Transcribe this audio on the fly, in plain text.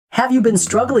Have you been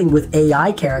struggling with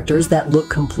AI characters that look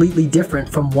completely different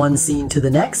from one scene to the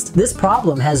next? This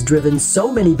problem has driven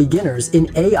so many beginners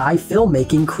in AI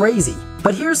filmmaking crazy.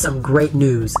 But here's some great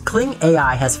news. Kling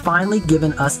AI has finally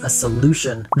given us a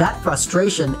solution. That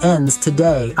frustration ends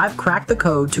today. I've cracked the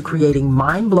code to creating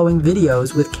mind-blowing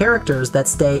videos with characters that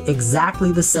stay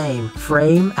exactly the same,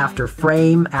 frame after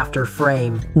frame after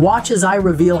frame. Watch as I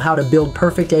reveal how to build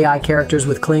perfect AI characters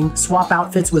with Kling, swap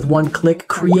outfits with one click,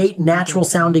 create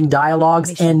natural-sounding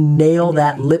dialogues, and nail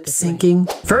that lip-syncing.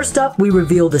 First up, we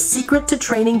reveal the secret to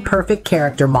training perfect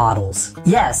character models.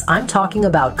 Yes, I'm talking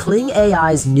about Kling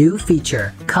AI's new feature,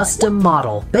 Custom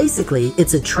Model. Basically,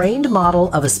 it's a trained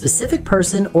model of a specific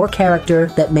person or character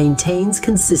that maintains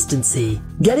consistency.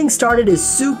 Getting started is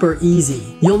super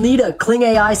easy. You'll need a Kling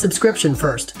AI subscription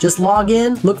first. Just log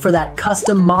in, look for that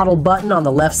Custom Model button on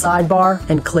the left sidebar,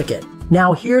 and click it.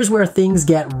 Now here's where things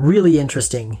get really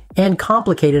interesting and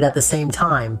complicated at the same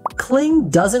time. Kling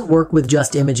doesn't work with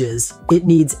just images. It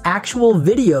needs actual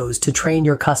videos to train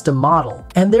your custom model,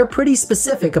 and they're pretty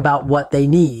specific about what they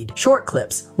need. Short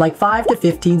clips, like 5 to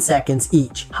 15 seconds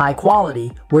each. High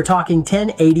quality, we're talking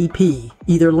 1080p,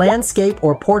 either landscape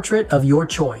or portrait of your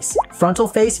choice. Frontal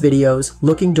face videos,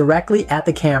 looking directly at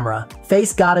the camera.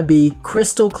 Face gotta be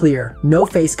crystal clear, no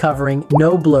face covering,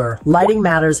 no blur. Lighting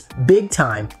matters big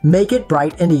time. Make it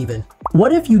bright and even.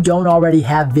 What if you don't already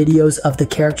have videos of the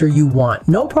character you want?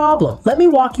 No problem. Let me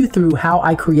walk you through how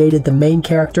I created the main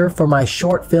character for my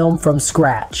short film from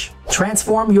scratch.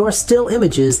 Transform your still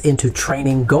images into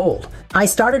training gold. I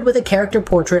started with a character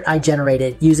portrait I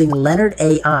generated using Leonard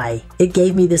AI. It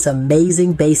gave me this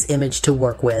amazing base image to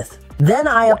work with. Then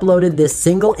I uploaded this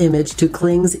single image to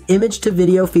Kling's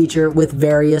image-to-video feature with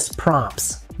various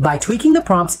prompts. By tweaking the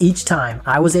prompts each time,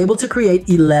 I was able to create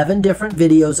 11 different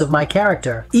videos of my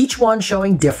character, each one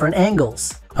showing different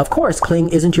angles. Of course, Kling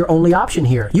isn't your only option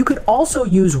here. You could also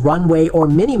use Runway or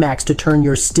Minimax to turn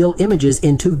your still images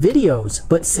into videos.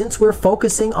 But since we're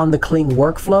focusing on the Kling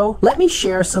workflow, let me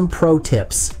share some pro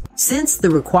tips. Since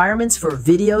the requirements for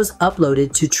videos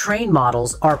uploaded to train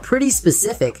models are pretty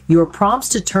specific, your prompts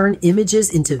to turn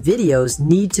images into videos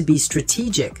need to be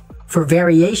strategic. For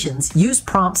variations, use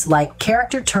prompts like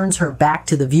 "character turns her back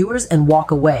to the viewers and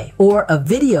walk away," or a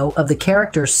video of the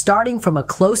character starting from a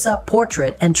close-up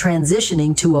portrait and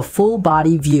transitioning to a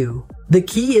full-body view. The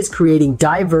key is creating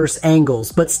diverse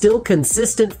angles, but still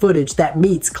consistent footage that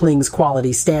meets Kling's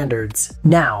quality standards.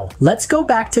 Now, let's go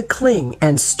back to Kling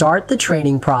and start the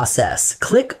training process.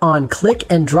 Click on Click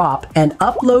and Drop and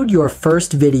upload your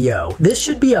first video. This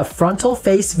should be a frontal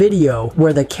face video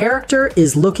where the character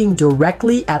is looking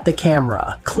directly at the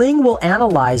camera. Kling will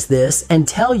analyze this and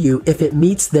tell you if it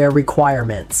meets their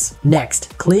requirements.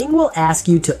 Next, Kling will ask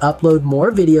you to upload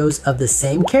more videos of the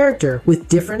same character with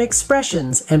different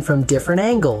expressions and from different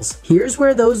angles. Here's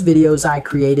where those videos I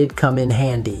created come in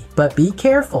handy. But be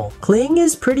careful. Kling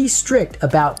is pretty strict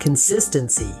about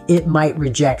consistency. It might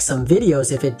reject some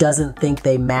videos if it doesn't think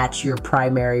they match your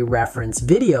primary reference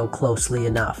video closely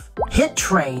enough. Hit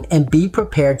train and be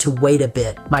prepared to wait a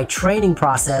bit. My training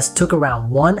process took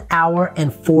around 1 hour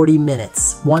and 40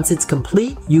 minutes. Once it's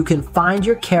complete, you can find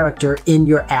your character in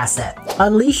your asset.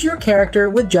 Unleash your character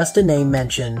with just a name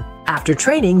mention. After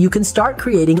training, you can start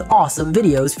creating awesome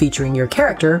videos featuring your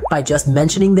character by just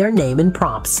mentioning their name in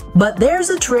prompts. But there's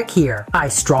a trick here. I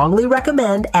strongly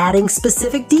recommend adding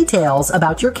specific details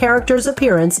about your character's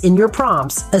appearance in your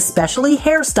prompts, especially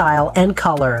hairstyle and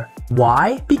color.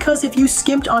 Why? Because if you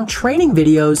skimped on training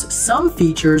videos, some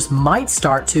features might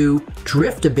start to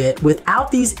drift a bit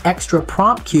without these extra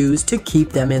prompt cues to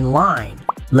keep them in line.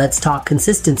 Let's talk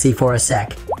consistency for a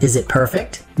sec. Is it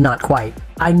perfect? Not quite.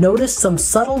 I noticed some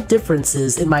subtle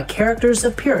differences in my character's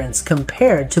appearance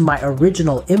compared to my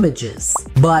original images.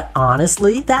 But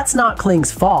honestly, that's not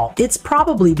Kling's fault. It's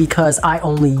probably because I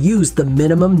only used the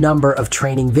minimum number of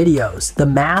training videos. The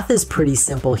math is pretty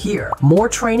simple here. More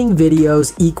training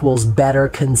videos equals better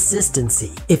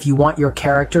consistency. If you want your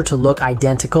character to look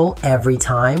identical every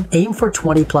time, aim for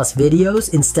 20 plus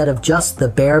videos instead of just the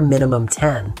bare minimum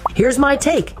 10. Here's my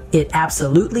take. It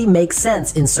absolutely makes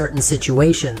sense in certain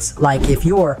situations, like if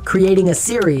you're creating a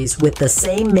series with the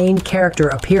same main character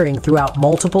appearing throughout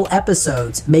multiple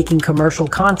episodes, making commercial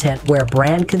content where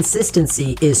brand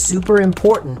consistency is super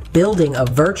important, building a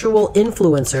virtual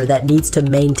influencer that needs to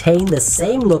maintain the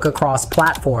same look across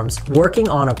platforms, working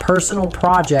on a personal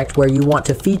project where you want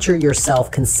to feature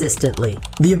yourself consistently.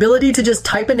 The ability to just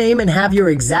type a name and have your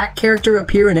exact character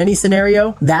appear in any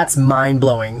scenario, that's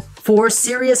mind-blowing. For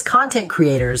serious content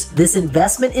creators, this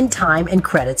investment in time and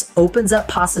credits opens up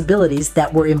possibilities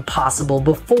that were impossible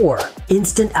before.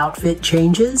 Instant outfit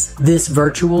changes? This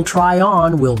virtual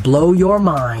try-on will blow your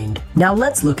mind. Now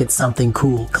let's look at something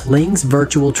cool. Kling's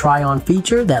virtual try-on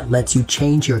feature that lets you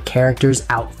change your character's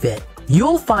outfit.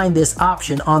 You'll find this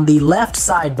option on the left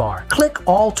sidebar. Click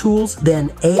All Tools, then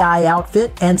AI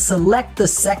Outfit, and select the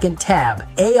second tab,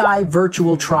 AI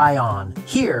Virtual Try-On.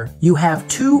 Here, you have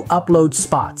two upload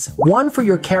spots, one for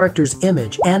your character's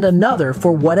image and another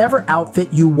for whatever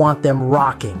outfit you want them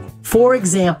rocking. For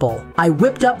example, I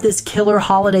whipped up this killer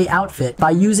holiday outfit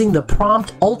by using the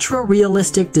prompt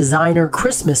ultra-realistic designer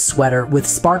Christmas sweater with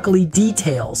sparkly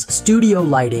details, studio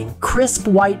lighting, crisp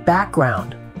white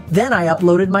background. Then I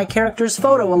uploaded my character's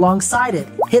photo alongside it.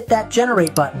 Hit that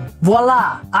generate button.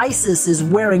 Voila! Isis is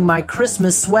wearing my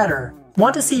Christmas sweater.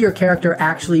 Want to see your character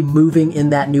actually moving in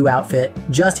that new outfit?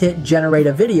 Just hit generate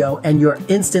a video and you're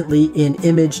instantly in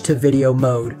image to video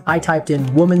mode. I typed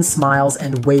in woman smiles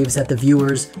and waves at the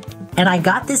viewers, and I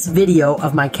got this video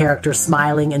of my character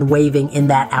smiling and waving in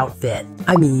that outfit.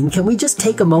 I mean, can we just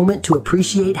take a moment to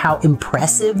appreciate how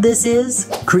impressive this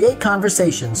is? Create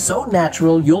conversations so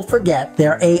natural you'll forget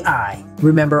they're AI.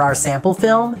 Remember our sample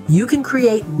film? You can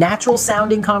create natural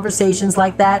sounding conversations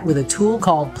like that with a tool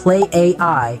called Play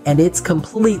AI, and it's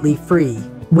completely free.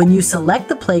 When you select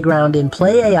the playground in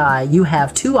Play AI, you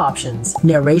have two options: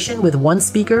 narration with one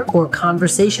speaker or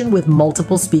conversation with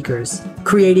multiple speakers.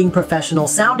 Creating professional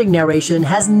sounding narration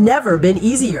has never been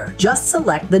easier. Just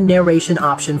select the narration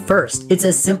option first. It's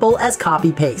as simple as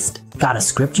copy-paste. Got a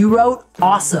script you wrote?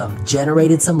 Awesome.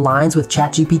 Generated some lines with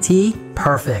ChatGPT?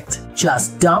 Perfect.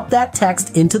 Just dump that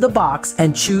text into the box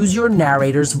and choose your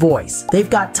narrator's voice. They've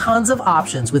got tons of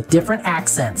options with different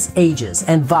accents, ages,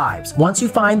 and vibes. Once you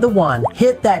find the one,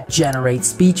 hit that generate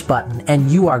speech button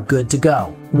and you are good to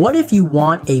go. What if you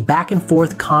want a back and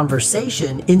forth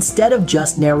conversation instead of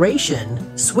just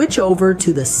narration? Switch over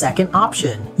to the second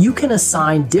option. You can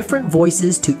assign different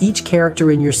voices to each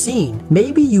character in your scene.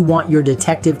 Maybe you want your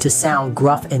detective to sound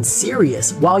gruff and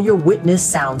serious while your witness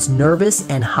sounds nervous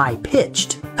and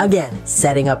high-pitched. Again,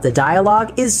 setting up the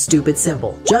dialogue is stupid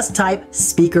simple. Just type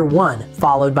speaker 1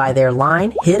 followed by their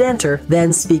line, hit enter,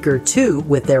 then speaker 2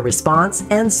 with their response,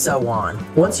 and so on.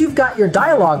 Once you've got your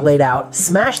dialogue laid out,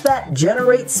 smash that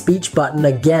generate speech button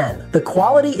again. The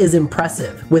quality is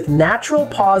impressive, with natural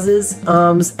pauses,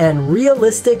 ums, and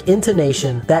realistic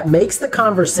intonation that makes the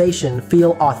conversation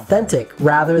feel authentic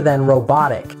rather than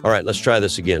robotic. All right, let's try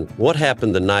this again. What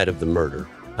happened the night of the murder?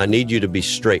 I need you to be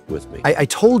straight with me. I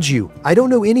told you, I don't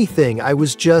know anything. I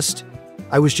was just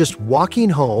walking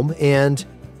home and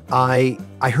I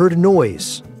heard a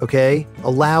noise, okay? A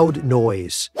loud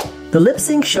noise. The lip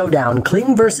sync showdown,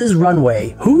 Kling versus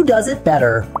Runway. Who does it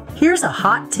better? Here's a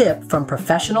hot tip from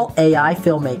professional AI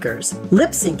filmmakers.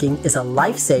 Lip syncing is a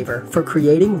lifesaver for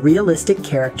creating realistic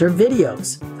character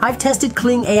videos. I've tested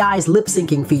Kling AI's lip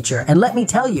syncing feature, and let me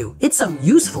tell you, it's some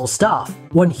useful stuff.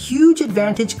 One huge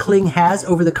advantage Kling has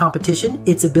over the competition,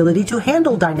 its ability to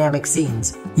handle dynamic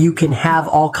scenes. You can have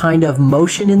all kind of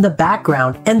motion in the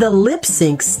background, and the lip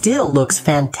sync still looks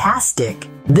fantastic.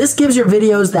 This gives your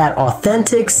videos that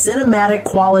authentic, cinematic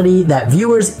quality that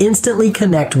viewers instantly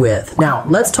connect with. Now,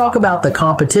 let's talk about the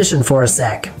competition for a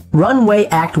sec. Runway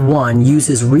Act 1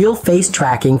 uses real face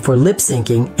tracking for lip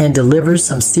syncing and delivers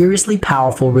some seriously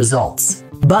powerful results.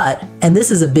 But, and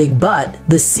this is a big but,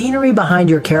 the scenery behind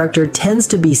your character tends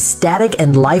to be static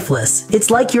and lifeless. It's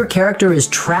like your character is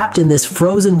trapped in this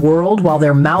frozen world while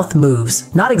their mouth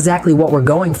moves. Not exactly what we're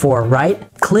going for, right?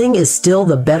 Kling is still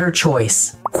the better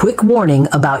choice. Quick warning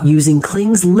about using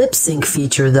Kling's lip sync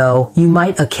feature though. You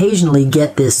might occasionally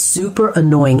get this super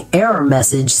annoying error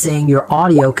message saying your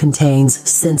audio contains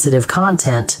sensitive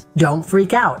content. Don't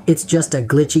freak out, it's just a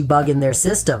glitchy bug in their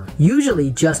system. Usually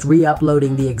just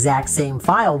re-uploading the exact same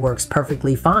file works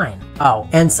perfectly fine. Oh,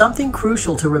 and something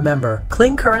crucial to remember,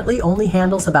 Kling currently only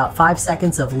handles about 5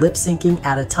 seconds of lip syncing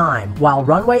at a time, while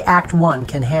Runway Act 1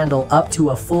 can handle up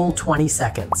to a full 20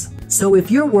 seconds. So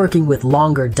if you're working with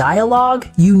longer dialogue,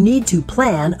 you need to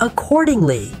plan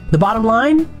accordingly. The bottom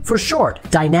line? For short,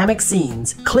 dynamic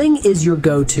scenes, Kling is your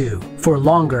go-to. For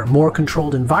longer, more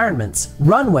controlled environments,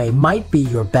 Runway might be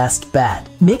your best bet.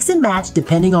 Mix and match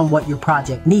depending on what your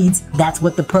project needs, that's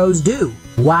what the pros do.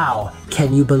 Wow,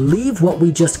 can you believe what we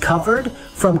just covered?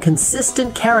 From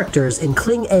consistent characters in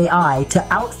Kling AI to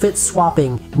outfit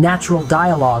swapping, natural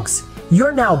dialogues.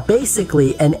 You're now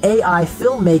basically an AI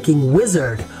filmmaking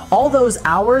wizard. All those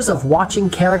hours of watching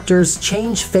characters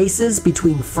change faces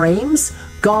between frames?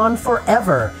 Gone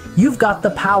forever. You've got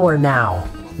the power now.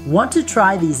 Want to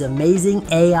try these amazing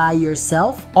AI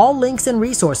yourself? All links and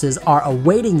resources are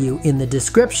awaiting you in the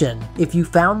description. If you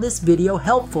found this video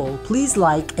helpful, please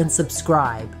like and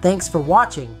subscribe. Thanks for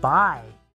watching. Bye.